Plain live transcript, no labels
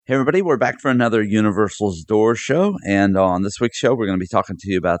Hey everybody, we're back for another Universal's Door show, and on this week's show we're going to be talking to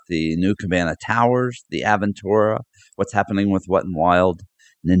you about the new Cabana Towers, the Aventura, what's happening with Wet n Wild,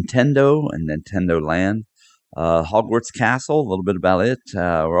 Nintendo and Nintendo Land, Hogwarts Castle, a little bit about it.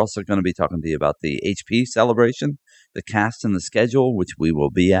 We're also going to be talking to you about the HP celebration, the cast and the schedule, which we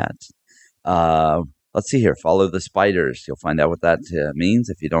will be at. Let's see here, Follow the Spiders. You'll find out what that means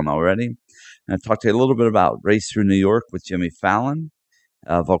if you don't already. And I've talked to you a little bit about Race Through New York with Jimmy Fallon.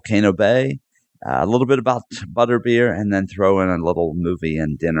 Volcano Bay, a little bit about butterbeer, and then throw in a little movie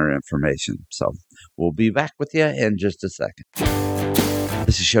and dinner information. So we'll be back with you in just a second.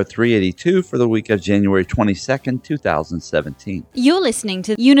 This is show 382 for the week of January 22nd, 2017. You're listening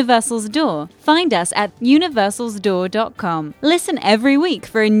to Universal's Door. Find us at universalsdoor.com. Listen every week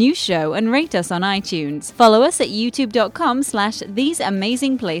for a new show and rate us on iTunes. Follow us at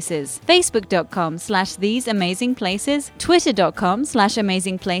youtube.com/theseamazingplaces, facebook.com/theseamazingplaces,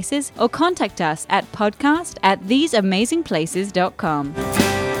 twitter.com/amazingplaces, or contact us at podcast@theseamazingplaces.com.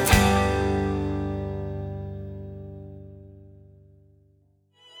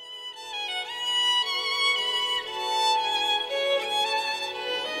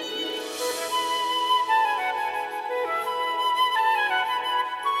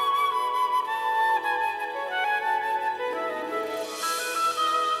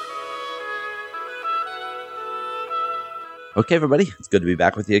 Okay, everybody, it's good to be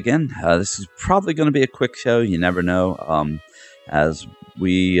back with you again. This is probably going to be a quick show. You never know, as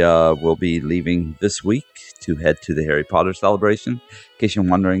we will be leaving this week to head to the Harry Potter celebration. In case you're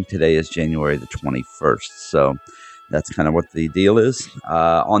wondering, today is January the 21st, so that's kind of what the deal is.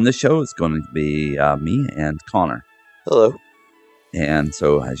 On this show, it's going to be me and Connor. Hello. And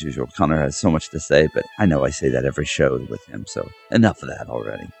so, as usual, Connor has so much to say, but I know I say that every show with him, so enough of that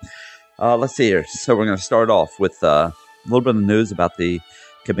already. Let's see here. So we're going to start off with a little bit of news about the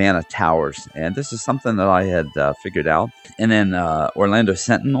Cabana Towers. And this is something that I had figured out. In an Orlando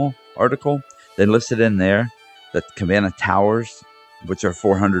Sentinel article, they listed in there that Cabana Towers, which are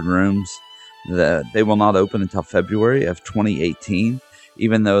 400 rooms, that they will not open until February of 2018,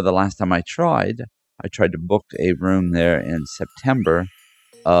 even though the last time I tried to book a room there in September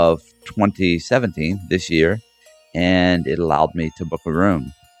of 2017, this year, and it allowed me to book a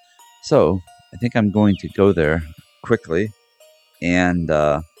room. So I think I'm going to go there quickly and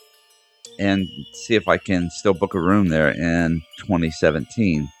see if I can still book a room there in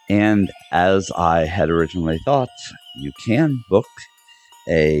 2017. And as I had originally thought, you can book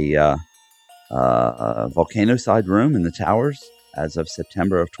a volcano side room in the towers as of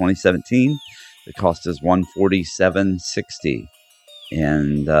September of 2017. The cost is $147.60.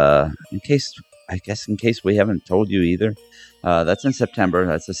 And in case we haven't told you either, that's in September.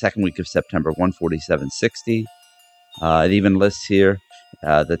 That's the second week of September, $147.60. It even lists here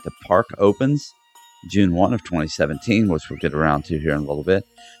that the park opens June 1 of 2017, which we'll get around to here in a little bit.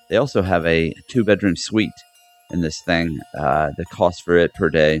 They also have a 2-bedroom suite in this thing. The cost for it per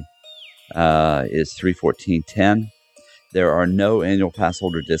day is $314.10. There are no annual pass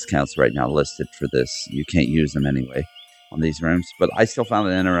holder discounts right now listed for this. You can't use them anyway on these rooms. But I still found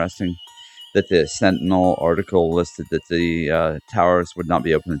it interesting that the Sentinel article listed that the towers would not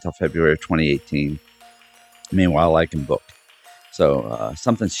be open until February of 2018. Meanwhile, I can book. So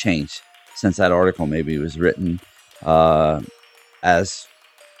something's changed since that article maybe was written. As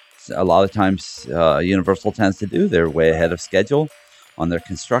a lot of times Universal tends to do, they're way ahead of schedule on their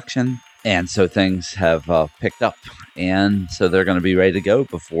construction. And so things have picked up. And so they're going to be ready to go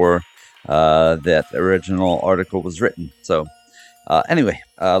before that original article was written. So anyway,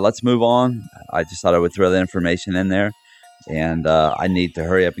 let's move on. I just thought I would throw that information in there. And I need to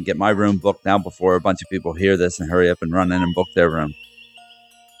hurry up and get my room booked now before a bunch of people hear this and hurry up and run in and book their room.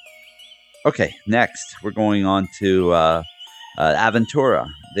 Okay, next we're going on to Aventura.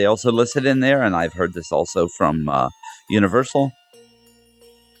 They also listed in there, and I've heard this also from Universal,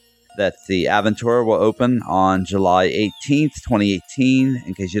 that the Aventura will open on July 18th, 2018.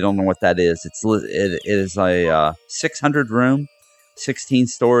 In case you don't know what that is, it is a 600-room,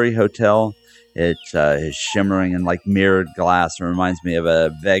 16-story hotel. It is shimmering in like mirrored glass. It reminds me of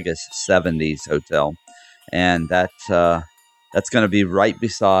a Vegas 70s hotel. And that's going to be right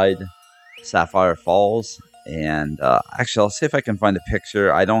beside Sapphire Falls. And actually, I'll see if I can find a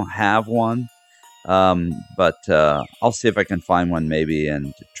picture. I don't have one, but I'll see if I can find one maybe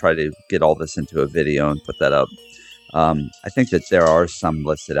and try to get all this into a video and put that up. I think that there are some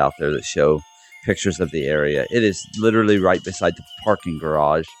listed out there that show pictures of the area. It is literally right beside the parking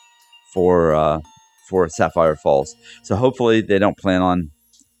garage for Sapphire Falls. So hopefully they don't plan on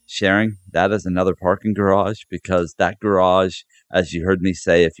sharing that as another parking garage, because that garage as you heard me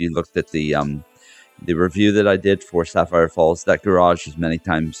say, if you looked at the review that I did for Sapphire Falls, that garage is many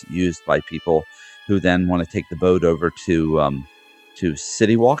times used by people who then want to take the boat over to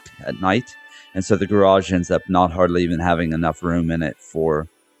City Walk at night. And so the garage ends up not hardly even having enough room in it for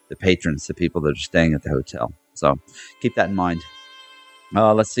the patrons, the people that are staying at the hotel. So keep that in mind.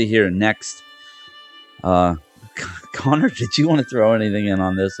 Let's see here. Next, Connor, did you want to throw anything in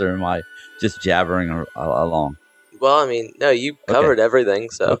on this, or am I just jabbering along? Well, I mean, no, you covered everything.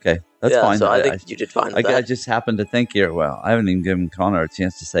 So okay, that's fine. So I think you did fine with that. I just happened to think here, well, I haven't even given Connor a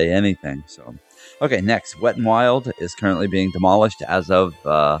chance to say anything. So, okay, next, Wet 'n Wild is currently being demolished as of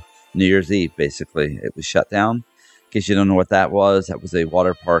New Year's Eve, basically. It was shut down. In case you don't know what that was a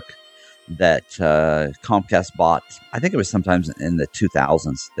water park that Comcast bought. I think it was sometimes in the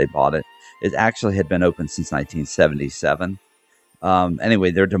 2000s they bought it. It actually had been open since 1977.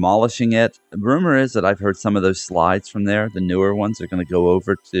 Anyway, they're demolishing it. The rumor is that I've heard some of those slides from there, the newer ones, are going to go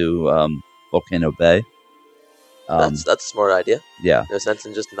over to Volcano Bay. That's a smart idea. Yeah. No sense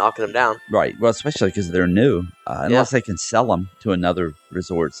in just knocking them down. Right. Well, especially because they're new. Unless they can sell them to another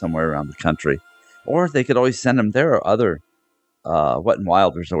resort somewhere around the country. Or they could always send them. There are other Wet 'n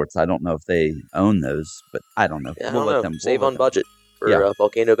Wild resorts. I don't know if they own those, but I don't know. Yeah, we'll let them save on budget for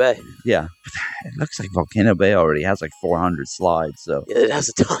Volcano Bay. Yeah. It looks like Volcano Bay already has like 400 slides. So yeah, it has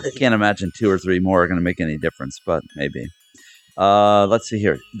a ton. I can't imagine 2 or 3 more are going to make any difference, but maybe. Let's see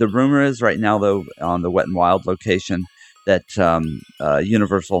here. The rumor is right now, though, on the Wet 'n Wild location, that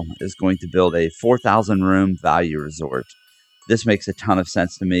Universal is going to build a 4,000-room value resort. This makes a ton of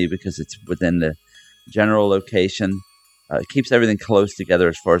sense to me because it's within the general location. It keeps everything close together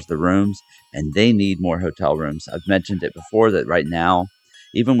as far as the rooms, and they need more hotel rooms. I've mentioned it before that right now,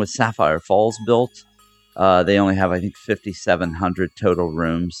 even with Sapphire Falls built, they only have, I think, 5,700 total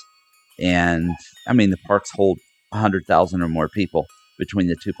rooms. And, I mean, the parks hold 100,000 or more people between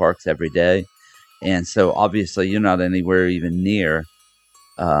the two parks every day. And so, obviously, you're not anywhere even near,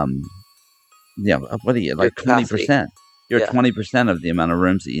 what are you, like 20%? You're 20% of the amount of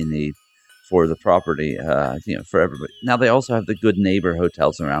rooms that you need for the property, for everybody. Now, they also have the Good Neighbor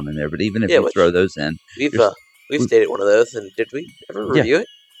hotels around in there, but even if you throw those in... We've stayed at one of those, and did we ever review it?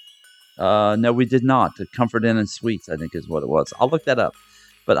 No, we did not. The Comfort Inn and Suites, I think, is what it was. I'll look that up.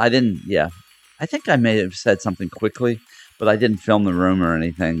 But I didn't, I think I may have said something quickly, but I didn't film the room or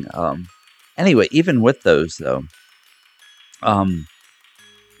anything. Anyway, even with those, though,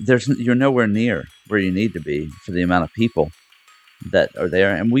 you're nowhere near where you need to be for the amount of people that are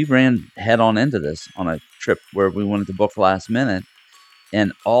there. And we ran head on into this on a trip where we wanted to book last minute,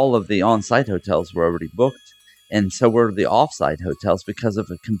 and all of the on-site hotels were already booked. And so were the off-site hotels because of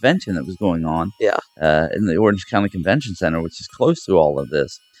a convention that was going on in the Orange County Convention Center, which is close to all of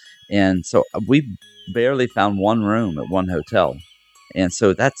this. And so we barely found one room at one hotel. And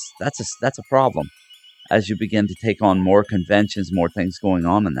so that's a problem as you begin to take on more conventions, more things going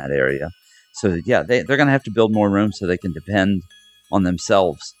on in that area. So, they're going to have to build more rooms so they can depend on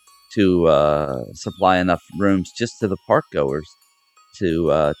themselves to supply enough rooms just to the park goers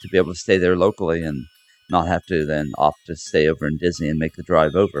to be able to stay there locally and not have to then opt to stay over in Disney and make the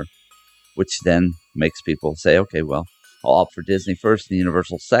drive over, which then makes people say, okay, well, I'll opt for Disney first and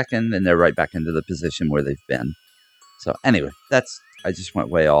Universal second, and they're right back into the position where they've been. So anyway, I just went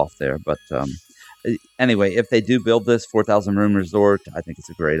way off there. But anyway, if they do build this 4,000-room resort, I think it's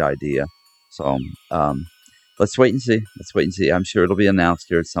a great idea. So let's wait and see. I'm sure it'll be announced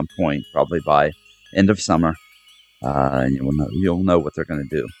here at some point, probably by end of summer. And you'll know what they're going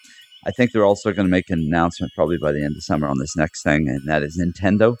to do. I think they're also going to make an announcement probably by the end of summer on this next thing, and that is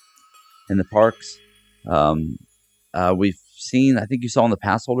Nintendo in the parks. We've seen, I think you saw on the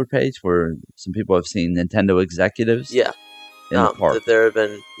pass holder page where some people have seen Nintendo executives. Yeah. In the park. There have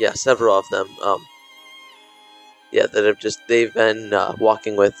been, several of them. They've been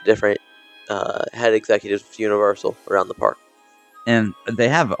walking with different head executives of Universal around the park. And they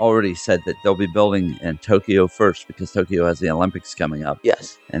have already said that they'll be building in Tokyo first because Tokyo has the Olympics coming up.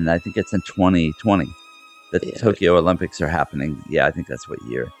 Yes. And I think it's in 2020 that the Tokyo Olympics are happening. Yeah, I think that's what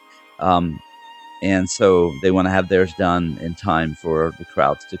year. And so they want to have theirs done in time for the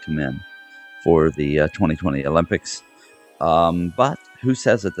crowds to come in for the 2020 Olympics. But who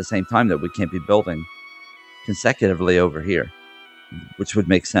says at the same time that we can't be building consecutively over here, which would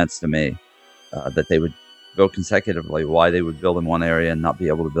make sense to me, that they would build consecutively. Why they would build in one area and not be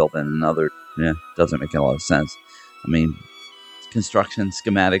able to build in another, doesn't make a lot of sense. I mean, construction,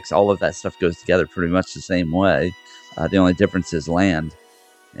 schematics, all of that stuff goes together pretty much the same way. The only difference is land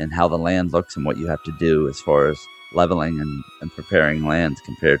and how the land looks and what you have to do as far as leveling and preparing land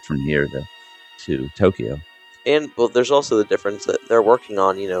compared from here to Tokyo. And, well, there's also the difference that they're working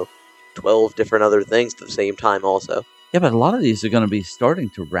on, 12 different other things at the same time also. Yeah, but a lot of these are going to be starting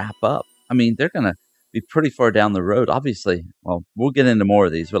to wrap up. I mean, they're going to be pretty far down the road. Obviously, well, we'll get into more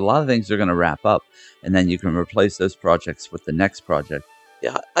of these, but a lot of things are going to wrap up, and then you can replace those projects with the next project.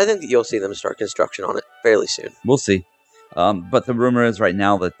 Yeah, I think that you'll see them start construction on it fairly soon. We'll see. But the rumor is right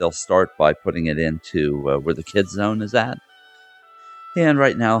now that they'll start by putting it into where the kids zone is at. And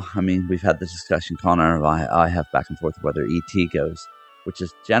right now, I mean, we've had the discussion, Connor, I have back and forth whether ET goes, which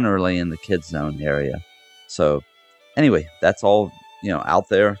is generally in the kids zone area. So anyway, that's all, out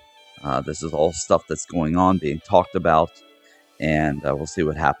there. This is all stuff that's going on, being talked about, and we'll see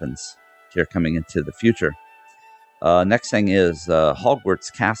what happens here coming into the future. Next thing is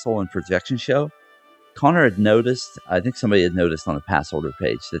Hogwarts Castle and Projection Show. Connor had noticed, I think somebody had noticed on the pass holder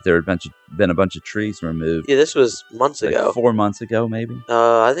page, that there had been a bunch of trees removed. Yeah, this was months ago. 4 months ago, maybe?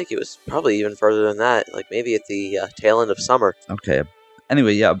 I think it was probably even further than that, like maybe at the tail end of summer. Okay.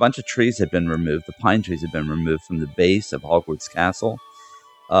 Anyway, yeah, a bunch of trees had been removed. The pine trees had been removed from the base of Hogwarts Castle.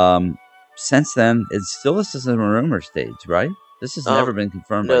 Since then, this is a rumor stage, right? This has never been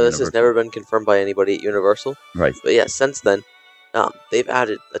confirmed by Universal. No, this has never been confirmed by anybody at Universal. Right. But yeah, since then, they've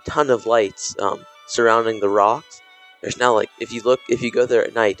added a ton of lights surrounding the rocks. There's now, like, if you go there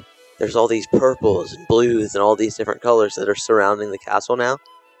at night, there's all these purples and blues and all these different colors that are surrounding the castle now.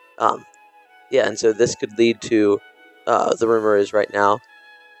 Yeah, and so this could lead to, the rumor is right now,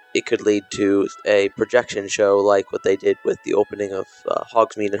 it could lead to a projection show like what they did with the opening of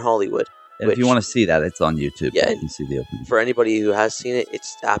Hogsmeade in Hollywood. And if you want to see that, it's on YouTube. Yeah, you can see the opening. For anybody who has seen it,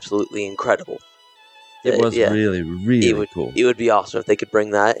 it's absolutely incredible. It was really, really cool. It would be awesome if they could bring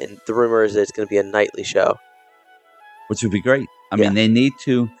that, and the rumor is that it's going to be a nightly show. Which would be great. I mean, they need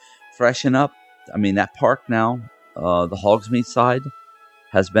to freshen up. I mean, that park now, the Hogsmeade side,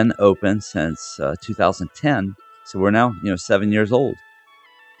 has been open since 2010. So we're now, 7 years old.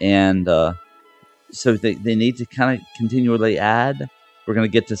 And so they need to kind of continually add. We're going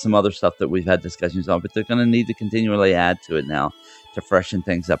to get to some other stuff that we've had discussions on, but they're going to need to continually add to it now to freshen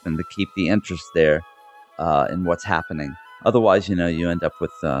things up and to keep the interest there in what's happening. Otherwise, you end up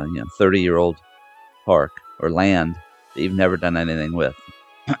with 30-year-old park or land that you've never done anything with.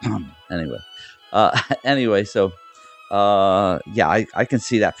 Anyway, so I can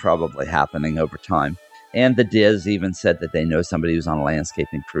see that probably happening over time. And the Diz even said that they know somebody who's on a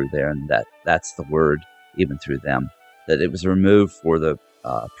landscaping crew there, and that's the word even through them, that it was removed for the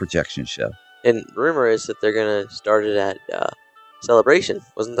projection show. And rumor is that they're going to start it at Celebration.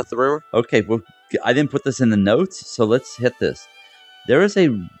 Wasn't that the rumor? Okay, well, I didn't put this in the notes, so let's hit this. There's a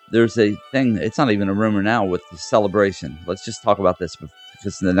thing, it's not even a rumor now, with the Celebration. Let's just talk about this,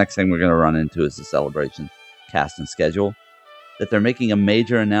 because the next thing we're going to run into is the Celebration cast and schedule. That they're making a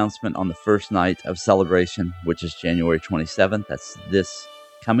major announcement on the first night of Celebration, which is January 27th. That's this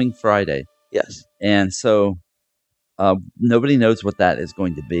coming Friday. Yes. And so nobody knows what that is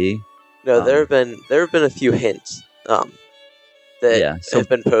going to be. No, there have been a few hints that have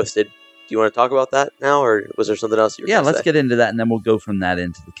been posted. Do you want to talk about that now, or was there something else you were going to say? Let's get into that, and then we'll go from that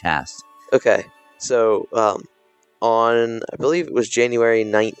into the cast. Okay. So on, I believe it was January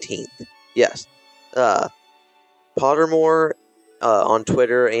 19th. Yes. Pottermore on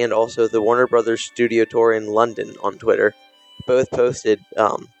Twitter, and also the Warner Brothers Studio Tour in London on Twitter, both posted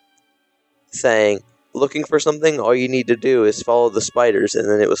saying, looking for something, all you need to do is follow the spiders, and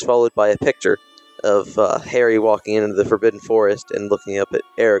then it was followed by a picture of Harry walking into the Forbidden Forest and looking up at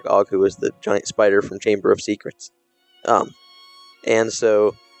Aragog, who was the giant spider from Chamber of Secrets. And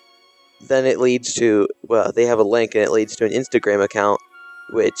so then it leads to, they have a link, and it leads to an Instagram account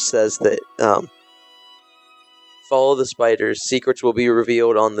which says that follow the spiders, secrets will be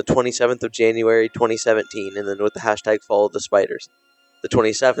revealed on the 27th of January 2017, and then with the hashtag follow the spiders. The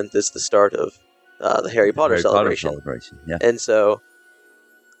 27th is the start of the Harry Potter celebration. Yeah. And so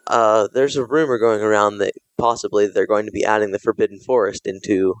there's a rumor going around that possibly they're going to be adding the Forbidden Forest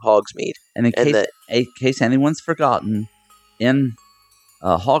into Hogsmeade. And in case anyone's forgotten, in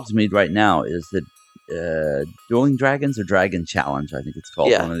Hogsmeade right now is the Dueling Dragons or Dragon Challenge, I think it's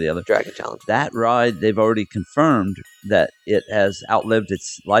called, one or the other. Dragon Challenge. That ride, they've already confirmed that it has outlived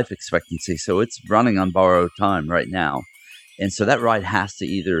its life expectancy, so it's running on borrowed time right now. And so that ride has to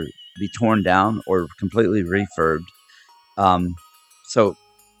either be torn down or completely refurbed. So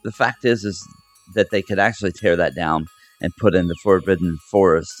the fact is that they could actually tear that down and put in the Forbidden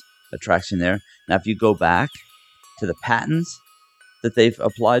Forest attraction there. Now, if you go back to the patents that they've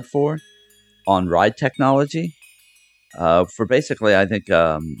applied for on ride technology, for basically, I think,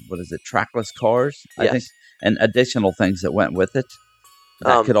 trackless cars, I think, and additional things that went with it.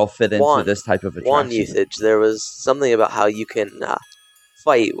 that could all fit into wand- this type of attraction. Wand usage. There was something about how you can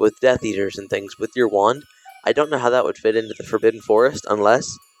fight with Death Eaters and things with your wand. I don't know how that would fit into the Forbidden Forest unless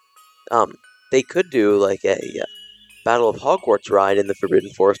they could do like a Battle of Hogwarts ride in the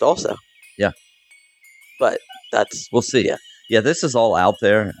Forbidden Forest also. Yeah. But that's... We'll see. Yeah, this is all out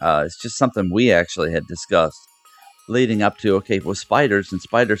there. It's just something we actually had discussed leading up to, okay, well, spiders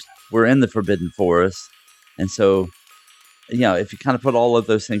were in the Forbidden Forest. And so, if you kind of put all of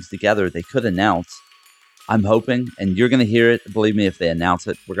those things together, they could announce, I'm hoping, and you're going to hear it, believe me, if they announce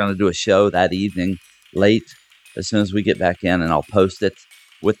it, we're going to do a show that evening, late, as soon as we get back in, and I'll post it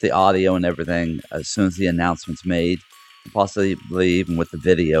with the audio and everything as soon as the announcement's made, and possibly even with the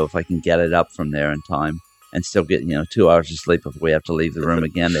video if I can get it up from there in time, and still get 2 hours of sleep if we have to leave the room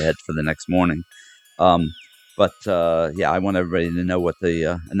again to head for the next morning. But I want everybody to know what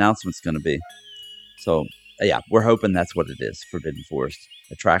the announcement's going to be. So we're hoping that's what it is, Forbidden Forest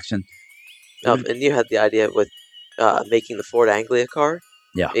attraction. And you had the idea with making the Ford Anglia car.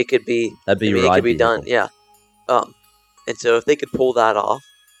 Yeah, it could be. That'd be it could be done. Yeah. And so if they could pull that off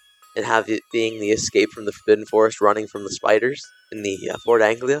and have it being the escape from the Forbidden Forest, running from the spiders in the Ford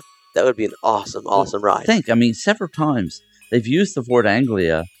Anglia, that would be an awesome ride. Several times they've used the Ford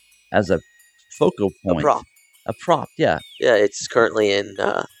Anglia as a focal point. A prop, yeah. Yeah, it's currently in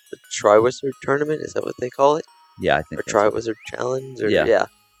the Triwizard Tournament. Is that what they call it? Yeah, I think. Or Triwizard Challenge? Yeah.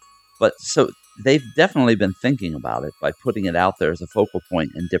 But so they've definitely been thinking about it by putting it out there as a focal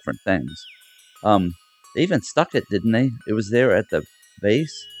point in different things. They even stuck it, didn't they? It was there at the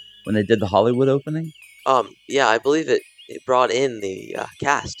base when they did the Hollywood opening? Yeah, I believe it brought in the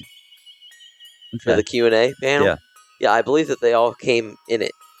cast for the Q&A panel. Yeah. Yeah, I believe that they all came in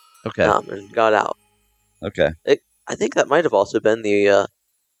it. Okay. And got out. Okay. I think that might have also been the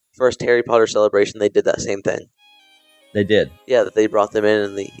first Harry Potter celebration. They did that same thing. They did? Yeah, that they brought them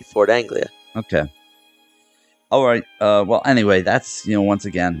in the Ford Anglia. Okay. All right. Well, anyway, that's, once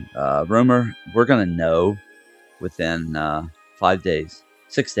again, rumor. We're going to know within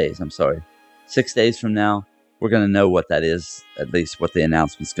 6 days, I'm sorry. 6 days from now, we're going to know what that is, at least what the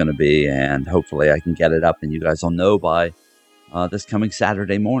announcement's going to be, and hopefully I can get it up and you guys will know by this coming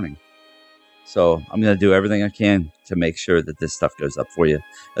Saturday morning. So I'm going to do everything I can to make sure that this stuff goes up for you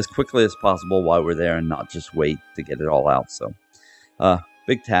as quickly as possible while we're there and not just wait to get it all out. So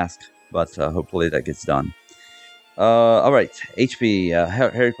big task, but hopefully that gets done. All right, HB,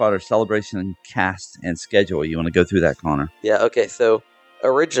 Harry Potter celebration and cast and schedule. You want to go through that, Connor? Yeah, okay. So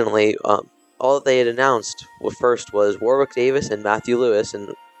originally, all that they had announced first was Warwick Davis and Matthew Lewis.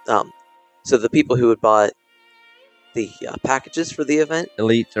 And so the people who had bought the packages for the event,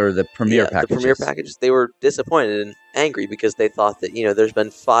 elite or the premier packages. The premier packages, they were disappointed and angry because they thought that there's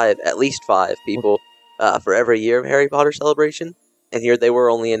been at least five people for every year of Harry Potter celebration, and here they were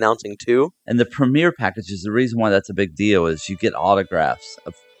only announcing 2. And the premier packages, the reason why that's a big deal is you get autographs,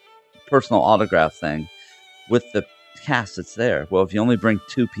 a personal autograph thing with the cast that's there. Well, if you only bring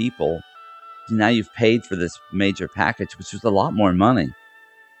 2 people, now you've paid for this major package, which is a lot more money.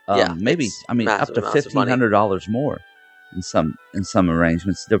 Maybe up to $1,500 more in some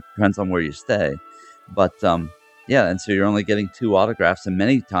arrangements. It depends on where you stay, but and so you're only getting 2 autographs, and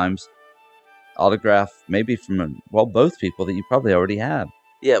many times autograph maybe from both people that you probably already have.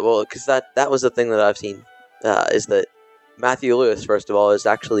 Yeah, well, because that was the thing that I've seen is that Matthew Lewis, first of all, is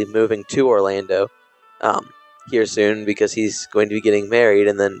actually moving to Orlando here soon because he's going to be getting married,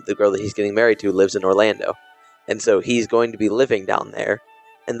 and then the girl that he's getting married to lives in Orlando, and so he's going to be living down there.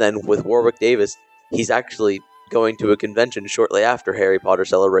 And then with Warwick Davis, he's actually going to a convention shortly after Harry Potter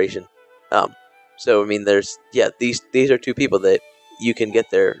celebration. So there's these are 2 people that you can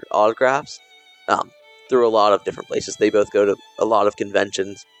get their autographs through a lot of different places. They both go to a lot of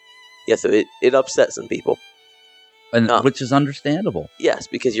conventions. Yeah, so it upset some people, and which is understandable. Yes,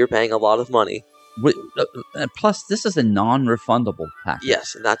 because you're paying a lot of money. Plus, this is a non-refundable package.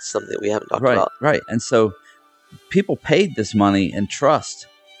 Yes, and that's something that we haven't talked about. Right, and so people paid this money in trust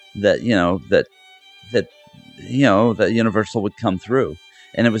that that Universal would come through,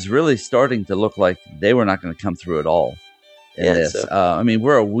 and it was really starting to look like they were not going to come through at all in this. So. We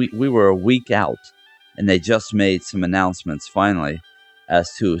were a week out, and they just made some announcements finally as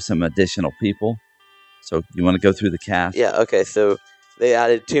to some additional people. So you want to go through the cast? Yeah. Okay. So they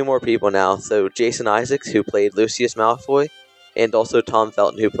added 2 more people now. So Jason Isaacs, who played Lucius Malfoy, and also Tom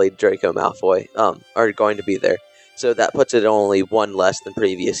Felton, who played Draco Malfoy, are going to be there. So that puts it only 1 less than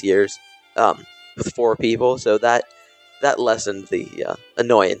previous years, with 4 people. So that lessened the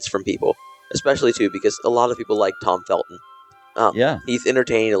annoyance from people, especially too because a lot of people like Tom Felton. He's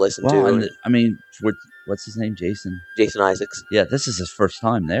entertaining to listen to. And, what's his name? Jason Isaacs. Yeah, this is his first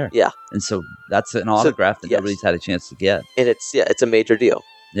time there. Yeah. And so that's an autograph that yes. nobody's had a chance to get. And it's a major deal.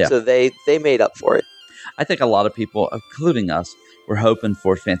 Yeah. So they made up for it. I think a lot of people, including us, were hoping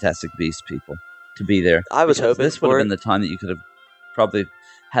for Fantastic Beasts people to be there. I was hoping this would for have been the time that you could have probably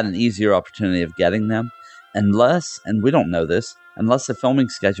had an easier opportunity of getting them. Unless, and we don't know this, unless the filming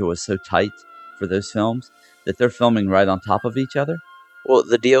schedule was so tight for those films that they're filming right on top of each other. Well,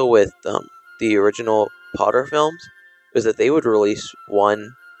 the deal with the original Potter films was that they would release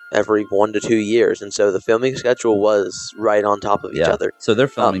one every 1 to 2 years, and so the filming schedule was right on top of each other. So they're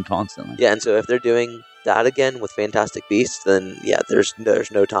filming constantly. Yeah, and so if they're doing that again with Fantastic Beasts, then there's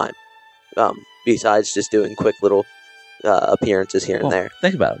no time. Besides just doing quick little appearances here and there.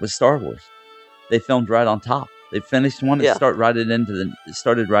 Think about it. With Star Wars, they filmed right on top. They finished one and started right into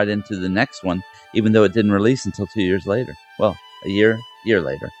the next one, even though it didn't release until 2 years later. Well, a year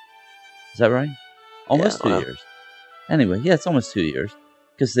later. Is that right? Almost 2 years. Anyway, it's almost 2 years.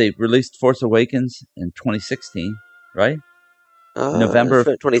 Because they released Force Awakens in 2016, right? November of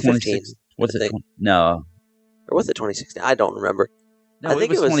 2015. Was it? No. Or was it 2016? I don't remember. No, I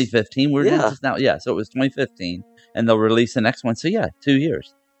think it was 2015. We're just now. Yeah, so it was 2015. And they'll release the next one. So 2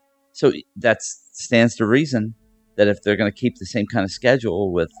 years. So that stands to reason that if they're going to keep the same kind of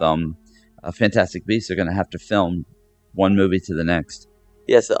schedule with Fantastic Beasts, they're going to have to film one movie to the next.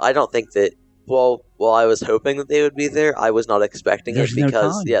 Yeah, so I don't think that. Well, I was hoping that they would be there. I was not expecting it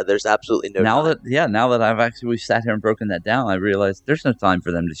because there's absolutely no time. Now that we've sat here and broken that down, I realized there's no time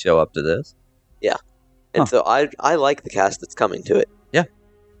for them to show up to this. Yeah, and so I like the cast that's coming to it.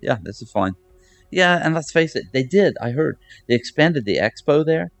 Yeah, this is fine. Yeah, and let's face it, they did. I heard they expanded the expo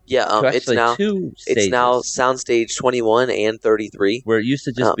there. Yeah, it's now 2 stages. It's now Soundstage 21 and 33, where it used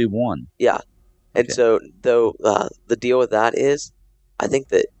to just be one. Yeah, and so though the deal with that is, I think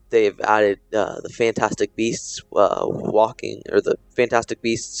that they've added the Fantastic Beasts the Fantastic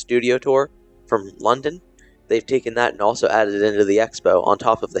Beasts studio tour from London. They've taken that and also added it into the expo on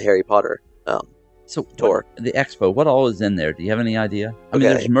top of the Harry Potter tour. The expo, what all is in there? Do you have any idea? I mean,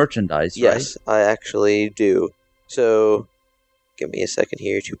 there's merchandise, right? Yes, I actually do. So, give me a second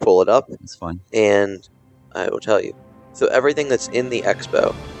here to pull it up. That's fine. And I will tell you. So, everything that's in the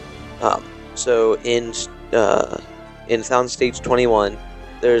expo. So, in Soundstage 21,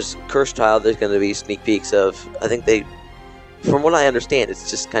 there's Cursed Child. There's going to be sneak peeks of, I think from what I understand, it's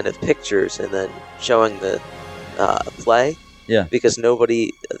just kind of pictures and then showing the play. Yeah. Because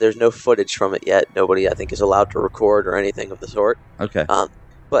there's no footage from it yet. Nobody, I think, is allowed to record or anything of the sort. Okay.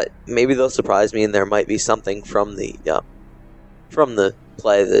 But maybe they'll surprise me and there might be something from the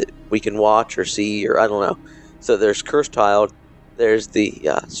play that we can watch or see, or I don't know. So there's Cursed Child. There's the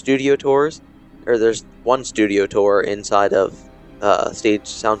studio tours, or there's one studio tour inside of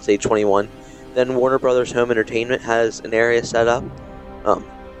Soundstage 21. Then Warner Brothers Home Entertainment has an area set up,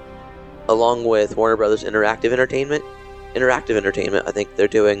 along with Warner Brothers Interactive Entertainment. I think they're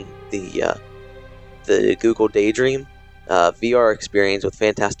doing the Google Daydream VR experience with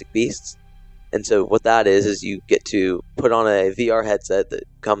Fantastic Beasts. And so what that is you get to put on a VR headset that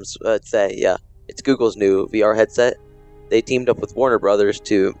comes, it's Google's new VR headset. They teamed up with Warner Brothers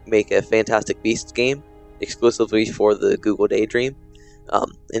to make a Fantastic Beasts game exclusively for the Google Daydream.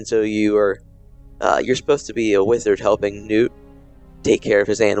 And so you're supposed to be a wizard helping Newt take care of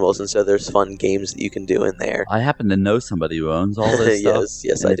his animals, and so there's fun games that you can do in there. I happen to know somebody who owns all this stuff.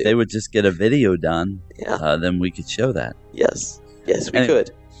 Yes, I do. If they would just get a video done, then we could show that. Yes, we could.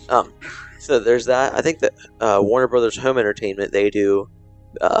 So there's that. I think that Warner Brothers Home Entertainment, they do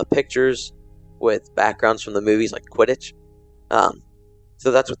pictures with backgrounds from the movies like Quidditch.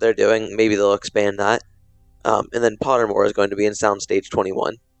 So that's what they're doing. Maybe they'll expand that. And then Pottermore is going to be in Soundstage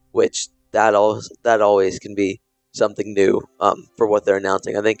 21, which that always can be something new for what they're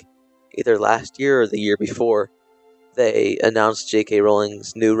announcing. I think either last year or the year before, they announced J.K.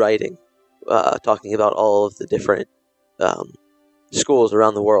 Rowling's new writing, talking about all of the different schools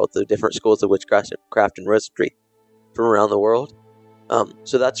around the world, the different schools of witchcraft and wizardry from around the world.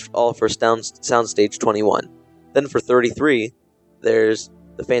 So that's all for Soundstage 21. Then for 33, there's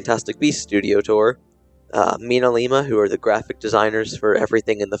the Fantastic Beasts studio tour. Mina Lima, who are the graphic designers for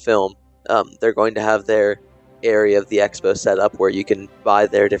everything in the film, they're going to have their area of the expo set up where you can buy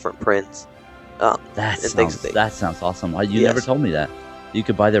their different prints. That sounds awesome. You never told me that. You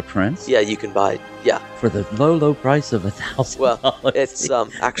could buy their prints? Yeah, you can buy, for the low price of $1,000. Well, it's,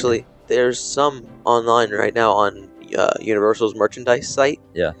 actually, there's some online right now on Universal's merchandise site.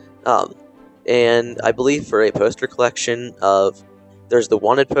 Yeah. And I believe for a poster collection there's the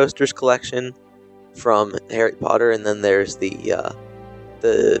Wanted Posters collection from Harry Potter, and then there's the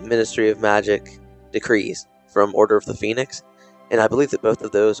Ministry of Magic decrees from Order of the Phoenix, and I believe that both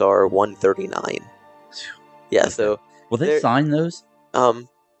of those are 139. Yeah, so will they sign those?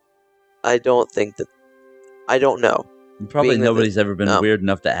 I don't think that. I don't know. Probably nobody's ever been weird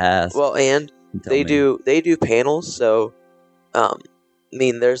enough to ask. Well, and they do panels, so I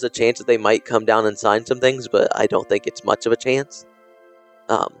mean, there's a chance that they might come down and sign some things, but I don't think it's much of a chance.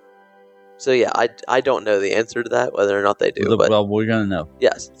 So yeah, I don't know the answer to that, whether or not they do. Well, we're gonna know.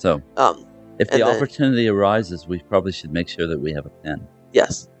 Yes. So if the opportunity arises, we probably should make sure that we have a pen.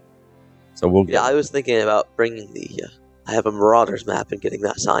 Yes. So we'll get I was thinking about bringing I have a Marauders map and getting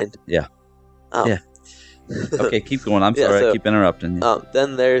that signed. Yeah. Yeah. Okay, keep going. I'm sorry, I keep interrupting you.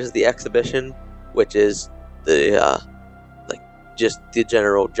 Then there's the exhibition, which is the just the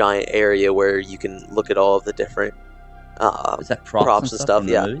general giant area where you can look at all of the different is that props and stuff.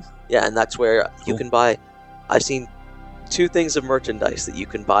 Yeah, movies? Yeah, and that's where Cool. you can buy. I've seen 2 things of merchandise that you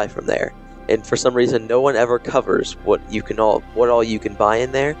can buy from there, and for some reason, no one ever covers what all you can buy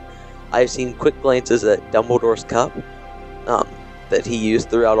in there. I've seen quick glances at Dumbledore's cup that he used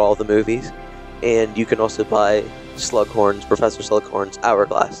throughout all the movies, and you can also buy Professor Slughorn's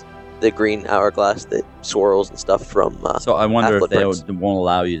hourglass, the green hourglass that swirls and stuff from. So I wonder if they Prince. won't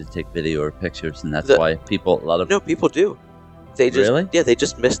allow you to take video or pictures, and that's why No, people do. They just Really? Yeah, they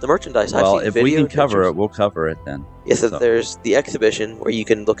just miss the merchandise. Well, I've seen if we video can cover pictures. it, we'll cover it then. Yeah, so there's the exhibition where you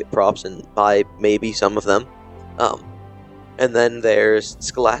can look at props and buy maybe some of them. And then there's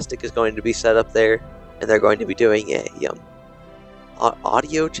Scholastic is going to be set up there, and they're going to be doing a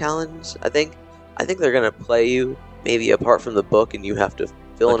audio challenge. I think they're going to play you maybe apart from the book, and you have to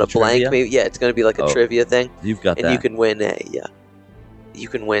fill Like in a a blank. trivia? Maybe it's going to be like a trivia thing, You've got and that. you can win you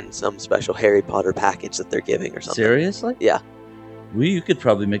can win some special Harry Potter package that they're giving or something. Seriously? Yeah. You could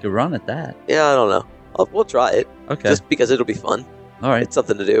probably make a run at that. Yeah, I don't know. We'll try it. Okay. Just because it'll be fun. All right. It's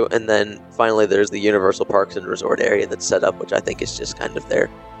something to do. And then finally there's the Universal Parks and Resort area that's set up, which I think is just kind of their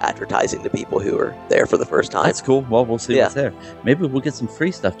advertising to people who are there for the first time. That's cool. Well, we'll see what's there. Maybe we'll get some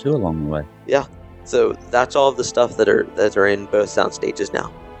free stuff too along the way. Yeah. So that's all of the stuff that are in both sound stages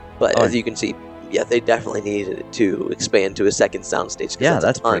now. But as you can see, yeah, they definitely needed to expand to a second sound stage. Yeah,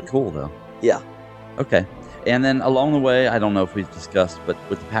 that's pretty cool though. Yeah. Okay. And then along the way, I don't know if we've discussed, but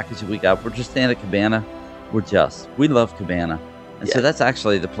with the package that we got, we're just staying at Cabana. We love Cabana. And so that's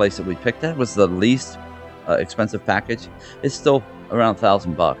actually the place that we picked. That was the least expensive package. It's still around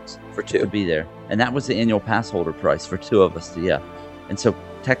 $1,000 for 2 to be there. And that was the annual pass holder price for 2 of us. And so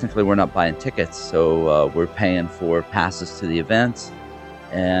technically we're not buying tickets. So we're paying for passes to the events.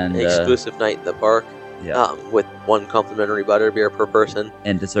 And an exclusive night in the park with 1 complimentary butterbeer per person.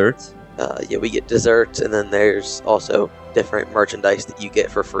 And desserts. We get desserts, and then there's also different merchandise that you get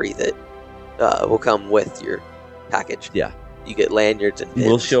for free that will come with your package. Yeah. You get lanyards and pins.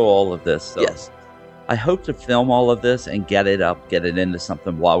 We'll show all of this. So. Yes. I hope to film all of this and get it into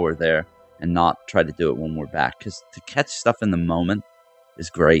something while we're there and not try to do it when we're back. Because to catch stuff in the moment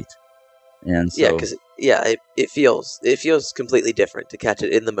is great. And so, it feels completely different to catch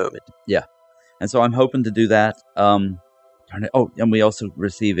it in the moment. Yeah. And so I'm hoping to do that. And we also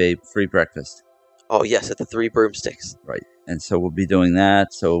receive a free breakfast. Oh, yes, at the 3 Broomsticks. Right. And so we'll be doing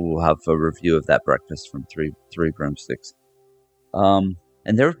that. So we'll have a review of that breakfast from three Broomsticks.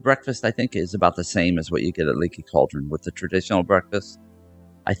 And their breakfast, I think, is about the same as what you get at Leaky Cauldron with the traditional breakfast.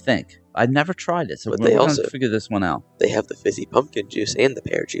 I think. I've never tried it, so we're going to figure this one out. They have the fizzy pumpkin juice and the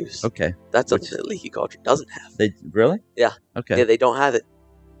pear juice. Okay. That's something that Leaky Cauldron doesn't have. Really? Yeah. Okay. Yeah, they don't have it.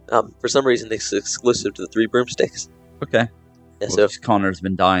 For some reason, it's exclusive to the 3 Broomsticks. Okay. Yeah, so Connor's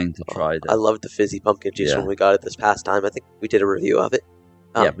been dying to try that. I loved the fizzy pumpkin juice when we got it this past time. I think we did a review of it.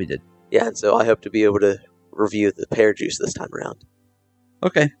 Yeah, we did. Yeah, and so I hope to be able to review the pear juice this time around.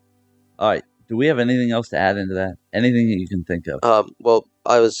 Okay. All right. Do we have anything else to add into that? Anything that you can think of? Well,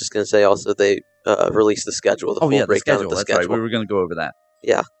 I was just going to say also they released the schedule, the full breakdown of the schedule. That's right. We were going to go over that.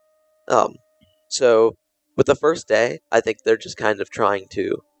 Yeah. So with the first day, I think they're just kind of trying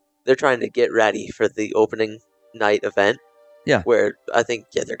to get ready for the opening night event. Yeah. Where I think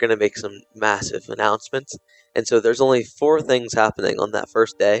they're going to make some massive announcements, and so there's only 4 things happening on that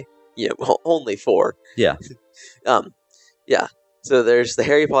first day. Only 4. Yeah. Yeah. So there's the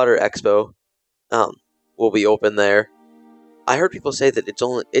Harry Potter Expo. Will be open there. I heard people say that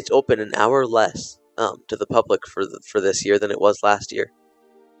it's open an hour less to the public for this year than it was last year.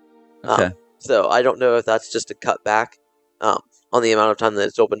 Okay. So I don't know if that's just a cut back on the amount of time that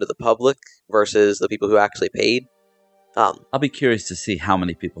it's open to the public versus the people who actually paid. I'll be curious to see how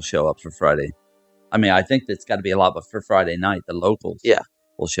many people show up for Friday. I mean, I think it's got to be a lot, but for Friday night, the locals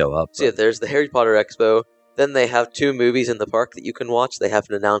will show up. So yeah, there's the Harry Potter Expo, Then they have 2 movies in the park that you can watch. They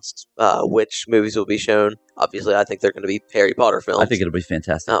haven't announced which movies will be shown. Obviously, I think they're going to be Harry Potter films. I think it'll be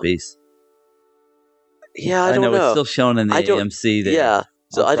Fantastic Beasts. Yeah, I don't know know. It's still shown in the AMC. There, yeah,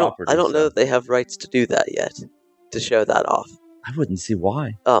 so I don't know so. that they have rights to do that yet, to show that off. I wouldn't see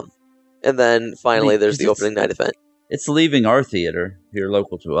why. And then finally, there's the opening night event. It's leaving our theater here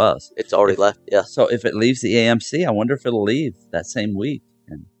local to us. It's already left, yeah. So if it leaves the AMC, I wonder if it'll leave that same week.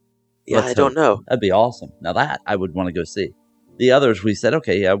 And I don't know. That'd be awesome. Now that I would want to go see. The others, we said,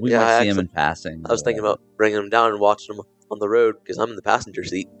 okay, we might see them in passing. I was thinking about bringing them down and watching them on the road because I'm in the passenger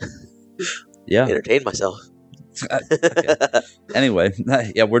seat. Yeah. Entertain myself. Okay. Anyway,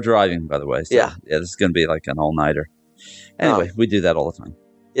 we're driving, by the way. So, yeah, this is going to be like an all-nighter. Anyway, we do that all the time.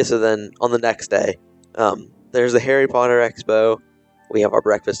 Yeah, so then on the next day, there's the Harry Potter Expo. We have our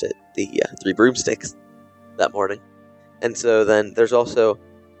breakfast at the Three Broomsticks that morning. And so then there's also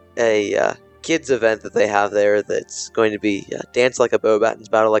a kids event that they have there that's going to be Dance Like a Beauxbatons,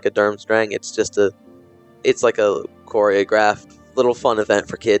 Battle Like a Durmstrang. It's like a choreographed little fun event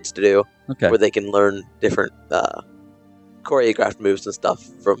for kids to do, where they can learn different choreographed moves and stuff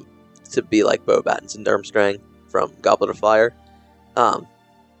to be like Beauxbatons and Durmstrang from Goblet of Fire. And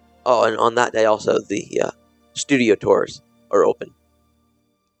on that day also the studio tours are open.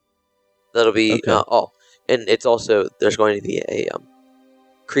 That'll be and it's also there's going to be a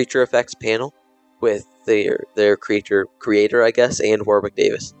creature effects panel with their creator, I guess, and Warwick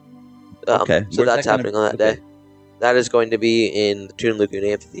Davis. So that's happening on that day. That is going to be in the Toon Lagoon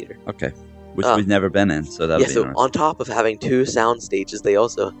Amphitheater. Okay. Which we've never been in, so that'll be interesting. On top of having 2 sound stages, they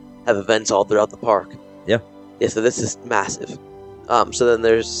also have events all throughout the park. Yeah. Yeah, so this is massive. So then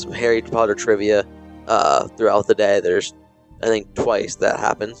there's some Harry Potter trivia throughout the day. There's, I think, twice that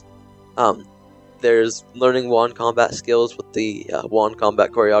happens. There's learning wand combat skills with the wand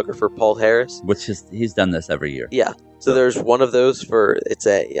combat choreographer Paul Harris. He's done this every year. Yeah. So there's one of those it's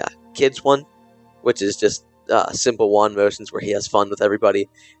a kids one, which is just simple wand motions where he has fun with everybody.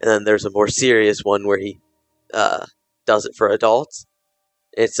 And then there's a more serious one where he does it for adults.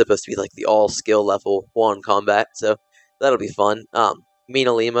 It's supposed to be like the all skill level wand combat. So that'll be fun.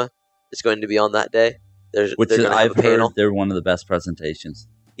 Mina Lima is going to be on that day. I've heard they're one of the best presentations.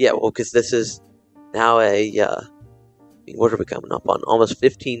 Yeah, well, because this is now what are we coming up on? Almost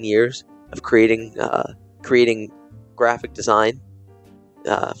 15 years of creating graphic design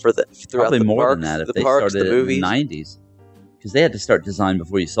throughout probably the more parks, than that if the they parks, started the movies. In the 90s. Because they had to start design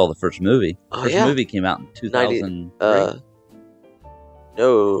before you saw the first movie. The first movie came out in 2000.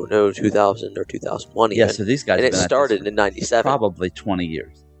 No, 2000 or 2001. Yeah, so these guys. And it started in 97. Probably 20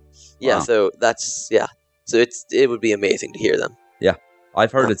 years. Yeah, wow. So that's So it would be amazing to hear them. Yeah,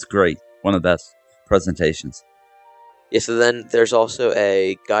 I've heard it's great. One of the best presentations. Yeah, so then there's also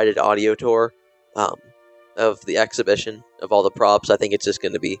a guided audio tour of the exhibition of all the props. I think it's just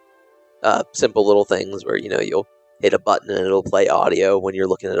going to be simple little things where you'll hit a button and it'll play audio when you're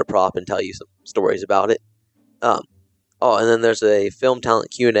looking at a prop and tell you some stories about it. And then there's a film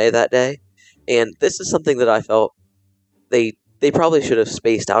talent Q&A that day, and this is something that I felt they probably should have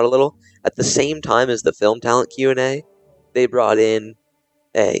spaced out a little. At the same time as the film talent Q&A, they brought in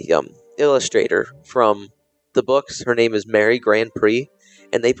a illustrator from the books. Her name is Mary Grand Prix,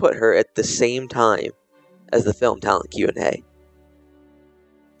 and they put her at the same time as the film talent Q&A.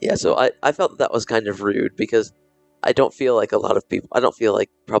 Yeah, so I felt that was kind of rude because I don't feel like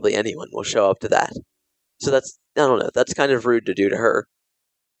probably anyone will show up to that. So I don't know, that's kind of rude to do to her.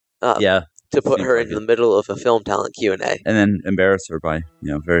 To put her in the middle of a film talent Q&A. And then embarrass her by,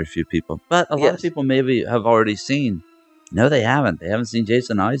 very few people. But a lot of people maybe have already seen. No, they haven't. They haven't seen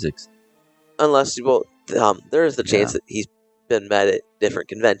Jason Isaacs. Unless, there is the chance that he's been met at different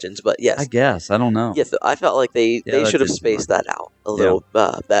conventions, but yes. I guess. I don't know. Yes, I felt like they should have spaced that out a little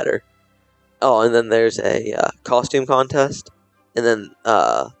better. Oh, and then there's a costume contest. And then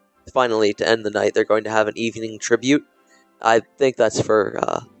finally, to end the night, they're going to have an evening tribute. I think that's for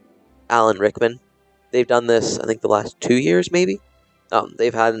Alan Rickman. They've done this, I think, the last 2 years, maybe.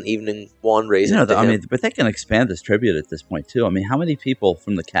 They've had an evening wand raising. But they can expand this tribute at this point too. I mean, how many people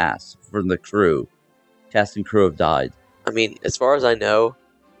from the cast and crew have died? I mean, as far as I know,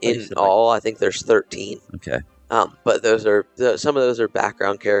 in all, I think there's 13. Okay. But some of those are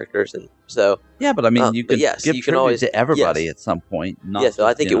background characters, and so yeah. But I mean, you can give tribute to everybody at some point. So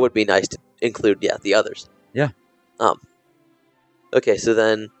I think it would be nice to include the others. Yeah. Okay, so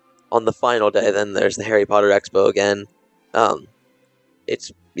then on the final day, then there's the Harry Potter Expo again.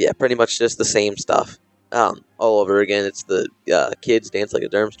 It's pretty much just the same stuff all over again. It's the kids dance like a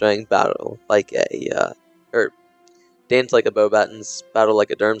Durmstrang, battle like a or dance like a Beauxbatons, battle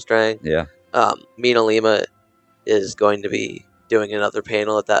like a Durmstrang. Yeah. Mina Lima is going to be doing another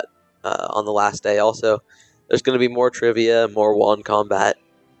panel at that on the last day. Also, there's going to be more trivia, more wand combat,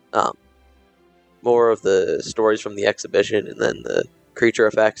 more of the stories from the exhibition, and then the creature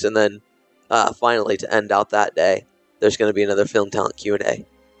effects, and then finally to end out that day, there's going to be another film talent Q&A.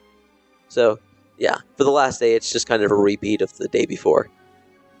 So yeah, for the last day, it's just kind of a repeat of the day before.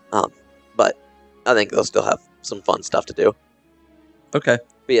 But I think they'll still have some fun stuff to do. Okay.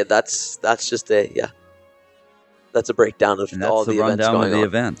 But yeah, that's just that's a breakdown of all the events going on.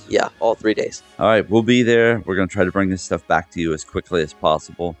 Event. Yeah, all 3 days. All right, we'll be there. We're going to try to bring this stuff back to you as quickly as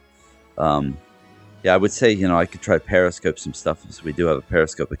possible. Yeah, I would say, I could try to Periscope some stuff, because we do have a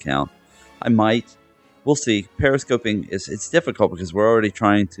Periscope account. I might. We'll see. Periscoping it's difficult because we're already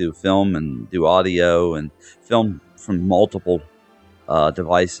trying to film and do audio and film from multiple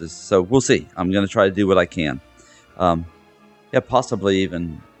devices. So we'll see. I'm going to try to do what I can. Yeah, possibly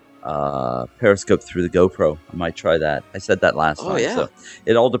even Periscope through the GoPro. I might try that. I said that last time. Yeah. So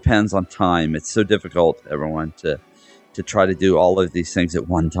it all depends on time. It's so difficult, everyone, to try to do all of these things at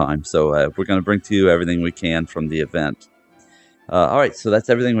one time. So we're going to bring to you everything we can from the event. All right, so that's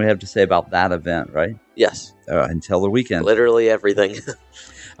everything we have to say about that event, right? Yes. Until the weekend. Literally everything.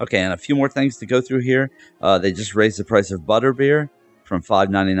 Okay, and a few more things to go through here. They just raised the price of butterbeer from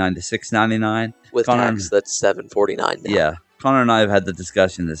 $5.99 to $6.99. With tax, that's $7.49 now. Yeah. Connor and I have had the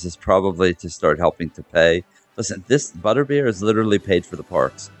discussion. This is probably to start helping to pay. Listen, this butterbeer is literally paid for the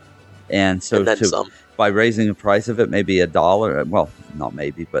parks. And so by raising the price of it, maybe $1, well, not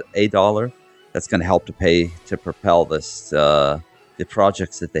maybe, but $1, that's going to help to pay to propel this, the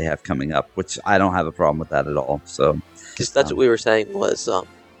projects that they have coming up, which I don't have a problem with that at all. So, because that's what we were saying was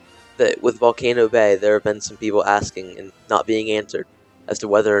that with Volcano Bay, there have been some people asking and not being answered as to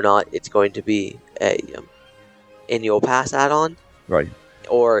whether or not it's going to be a annual pass add-on, right?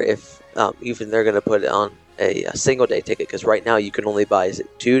 Or if even they're going to put it on a single day ticket, because right now you can only buy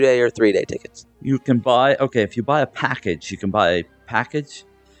 2-day or 3-day tickets. You can buy if you buy a package, you can buy a package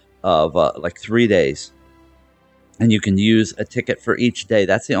of like 3 days, and you can use a ticket for each day.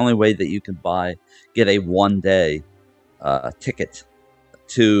 That's the only way that you can get a 1-day ticket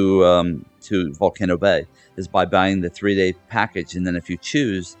to Volcano Bay, is by buying the 3-day package. And then if you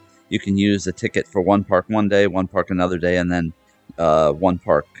choose, you can use a ticket for one park one day, one park another day, and then one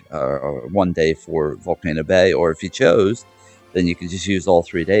park or 1 day for Volcano Bay. Or if you chose, then you can just use all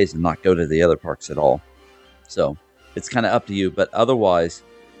 3 days and not go to the other parks at all. So it's kind of up to you. But otherwise,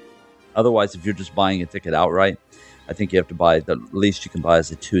 if you're just buying a ticket outright, I think you have to buy the least you can buy is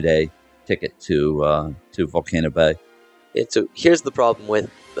a 2-day ticket to Volcano Bay. And so here's the problem with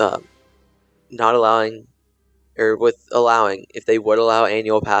not allowing, or with allowing, if they would allow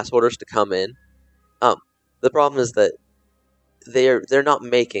annual pass holders to come in. The problem is that they're not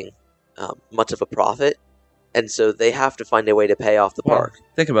making much of a profit, and so they have to find a way to pay off the park.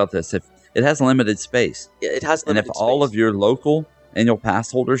 Think about this: if it has limited space, it has, and if all of your local annual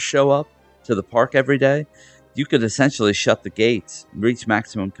pass holders show up to the park every day, you could essentially shut the gates, reach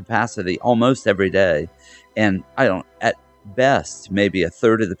maximum capacity almost every day. And at best, maybe a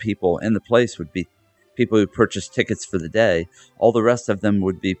third of the people in the place would be people who purchase tickets for the day. All the rest of them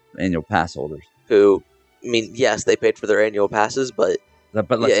would be annual pass holders. Who, yes, they paid for their annual passes, but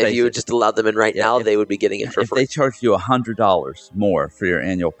if you would just allow them in now, they would be getting it for free. If they charged you $100 more for your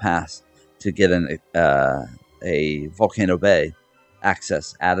annual pass to get a Volcano Bay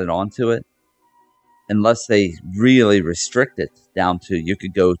access added onto it, unless they really restrict it down to you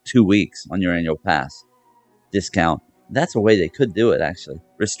could go 2 weeks on your annual pass discount. That's a way they could do it, actually.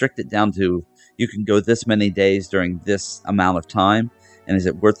 Restrict it down to you can go this many days during this amount of time, and is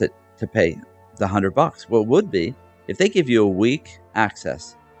it worth it to pay the $100? Well, it would be if they give you a week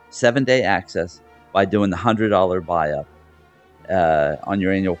access, 7-day access by doing the $100 buy-up on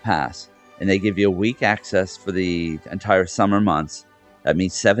your annual pass, and they give you a week access for the entire summer months. That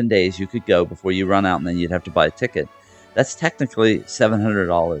means 7 days you could go before you run out, and then you'd have to buy a ticket. That's technically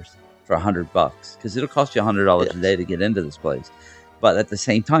 $700 for $100, because it'll cost you $100 a day to get into this place. But at the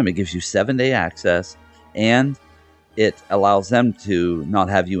same time, it gives you 7-day access, and it allows them to not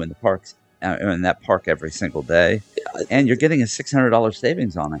have you in the parks in that park every single day, and you're getting a $600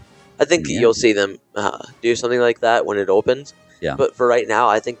 savings on it. I think you'll see them do something like that when it opens. Yeah. But for right now,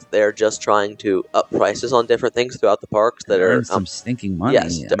 I think they're just trying to up prices on different things throughout the parks that earn some stinking money.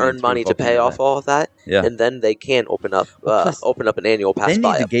 Yes, to earn money to pay off all of that. Yeah. And then they can open up an annual pass. They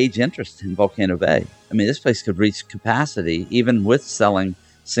need to gauge interest in Volcano Bay. This place could reach capacity even with selling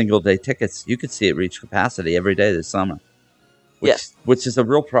single-day tickets. You could see it reach capacity every day this summer. Which is a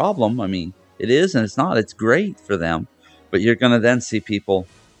real problem. It is and it's not. It's great for them, but you're going to then see people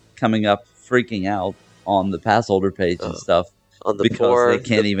coming up freaking out on the pass holder page and stuff on the because they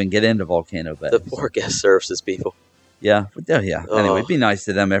can't even get into Volcano Bay. The poor guest services people. Yeah. Anyway, be nice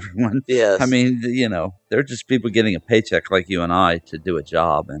to them, everyone. Yes. I mean, they're just people getting a paycheck like you and I to do a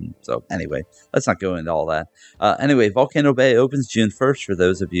job. And so anyway, let's not go into all that. Anyway, Volcano Bay opens June 1st for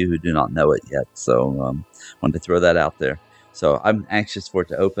those of you who do not know it yet. So wanted to throw that out there. So I'm anxious for it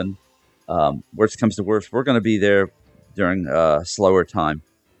to open. Worst comes to worst, we're going to be there during a slower time.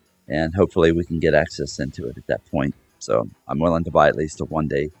 And hopefully we can get access into it at that point. So I'm willing to buy at least a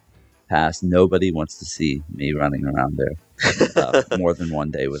one-day pass. Nobody wants to see me running around there more than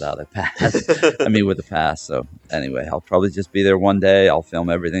one day without a pass. With a pass. So anyway, I'll probably just be there one day. I'll film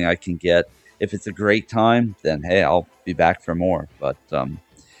everything I can get. If it's a great time, then hey, I'll be back for more. But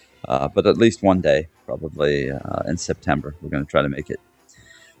at least one day, probably in September, we're going to try to make it.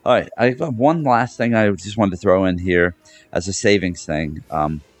 All right, I have one last thing I just wanted to throw in here as a savings thing.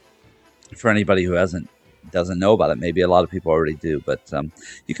 For anybody who doesn't know about it, maybe a lot of people already do, but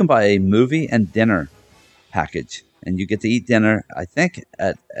you can buy a movie and dinner package, and you get to eat dinner, I think,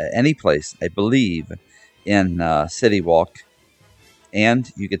 at any place, I believe, in City Walk,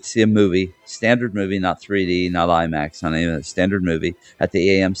 and you get to see a movie, standard movie, not 3D, not IMAX, not any standard movie, at the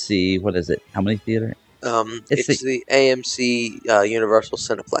AMC, what is it, how many theater? It's the AMC Universal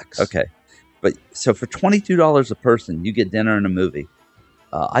Cineplex. Okay, but so for $22 a person, you get dinner and a movie.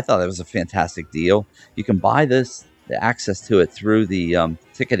 I thought that was a fantastic deal. You can buy the access to it through the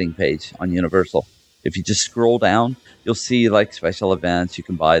ticketing page on Universal. If you just scroll down, you'll see like special events. You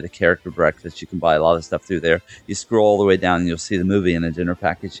can buy the character breakfast. You can buy a lot of stuff through there. You scroll all the way down and you'll see the movie and a dinner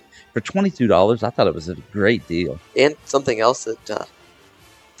package. For $22, I thought it was a great deal. And something else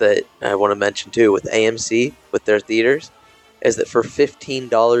that I want to mention too with AMC, with their theaters, is that for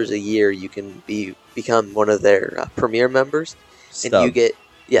 $15 a year, you can become one of their premier members. Stub. And you get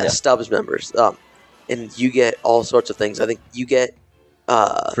Stubbs members, and you get all sorts of things. I think you get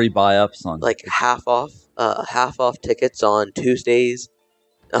free buy-ups on like half off tickets on Tuesdays.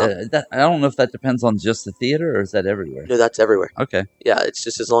 I don't know if that depends on just the theater or is that everywhere. No, that's everywhere. Okay. Yeah, it's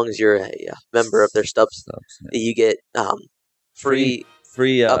just as long as you're a member of their Stubbs, you get free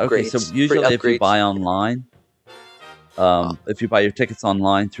upgrades. Okay, so usually if you buy online, if you buy your tickets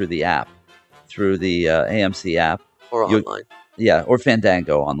online through the app, through the AMC app, or online. Yeah, or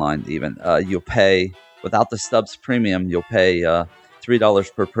Fandango online even. You'll pay, without the Stubbs premium, you'll pay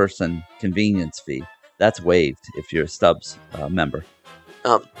 $3 per person convenience fee. That's waived if you're a Stubbs member.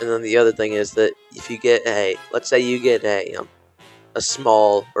 And then the other thing is that if you get let's say you get a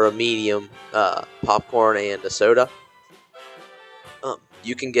small or a medium popcorn and a soda,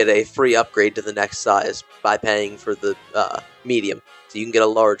 you can get a free upgrade to the next size by paying for the medium. So you can get a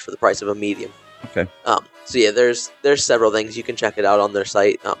large for the price of a medium. Okay. So yeah, there's several things. You can check it out on their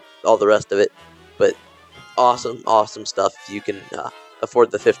site, all the rest of it. But awesome stuff. If you can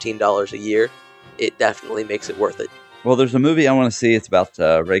afford the $15 a year, it definitely makes it worth it. Well, there's a movie I want to see. It's about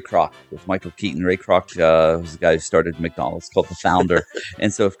Ray Kroc with Michael Keaton. Ray Kroc was the guy who started McDonald's, called The Founder.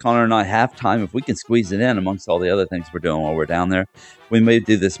 And so if Connor and I have time, if we can squeeze it in amongst all the other things we're doing while we're down there, we may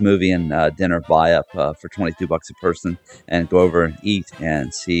do this movie and dinner buy-up for $22 a person and go over and eat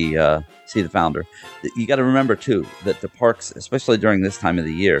and see The Founder. You got to remember, too, that the parks, especially during this time of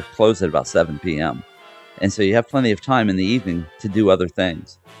the year, close at about 7 p.m. And so you have plenty of time in the evening to do other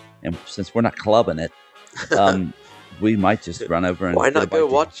things. And since we're not clubbing it, we might just run over and... Why not go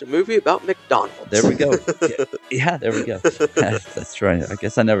watch a movie about McDonald's? There we go. Yeah, there we go. That's right. I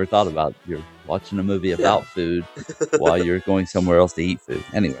guess I never thought about you're watching a movie about food while you're going somewhere else to eat food.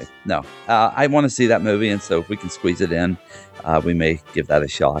 Anyway, no. I want to see that movie, and so if we can squeeze it in, we may give that a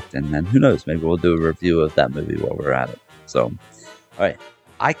shot. And then who knows, maybe we'll do a review of that movie while we're at it. So, all right.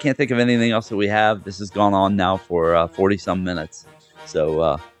 I can't think of anything else that we have. This has gone on now for 40-some minutes.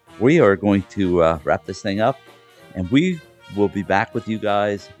 So we are going to wrap this thing up. And we will be back with you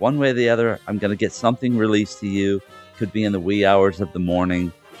guys one way or the other. I'm going to get something released to you. Could be in the wee hours of the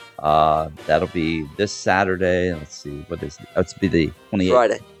morning. That'll be this Saturday. Let's see. What is it? It'll be the 28th.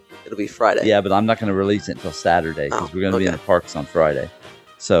 Friday. It'll be Friday. Yeah, but I'm not going to release it until Saturday because we're going to be in the parks on Friday.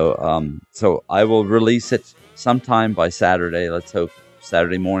 So so I will release it sometime by Saturday. Let's hope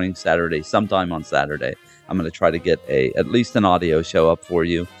Saturday morning, Saturday, sometime on Saturday. I'm going to try to get at least an audio show up for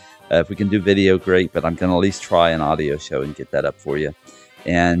you. If we can do video, great, but I'm going to at least try an audio show and get that up for you.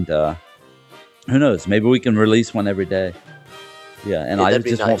 And who knows? Maybe we can release one every day. Yeah, and I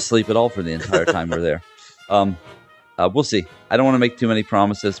just won't sleep at all for the entire time we're there. We'll see. I don't want to make too many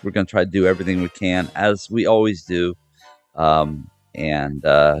promises. We're going to try to do everything we can, as we always do, and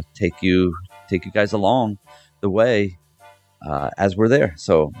take you guys along the way as we're there.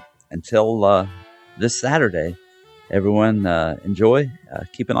 So until this Saturday, everyone enjoy.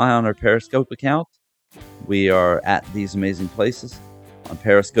 Keep an eye on our Periscope account. We are at these amazing places on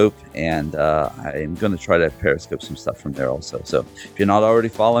Periscope, and I'm going to try to Periscope some stuff from there also. So if you're not already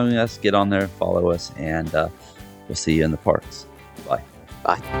following us, get on there, follow us, and we'll see you in the parks. Bye.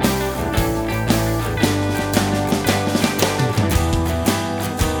 Bye.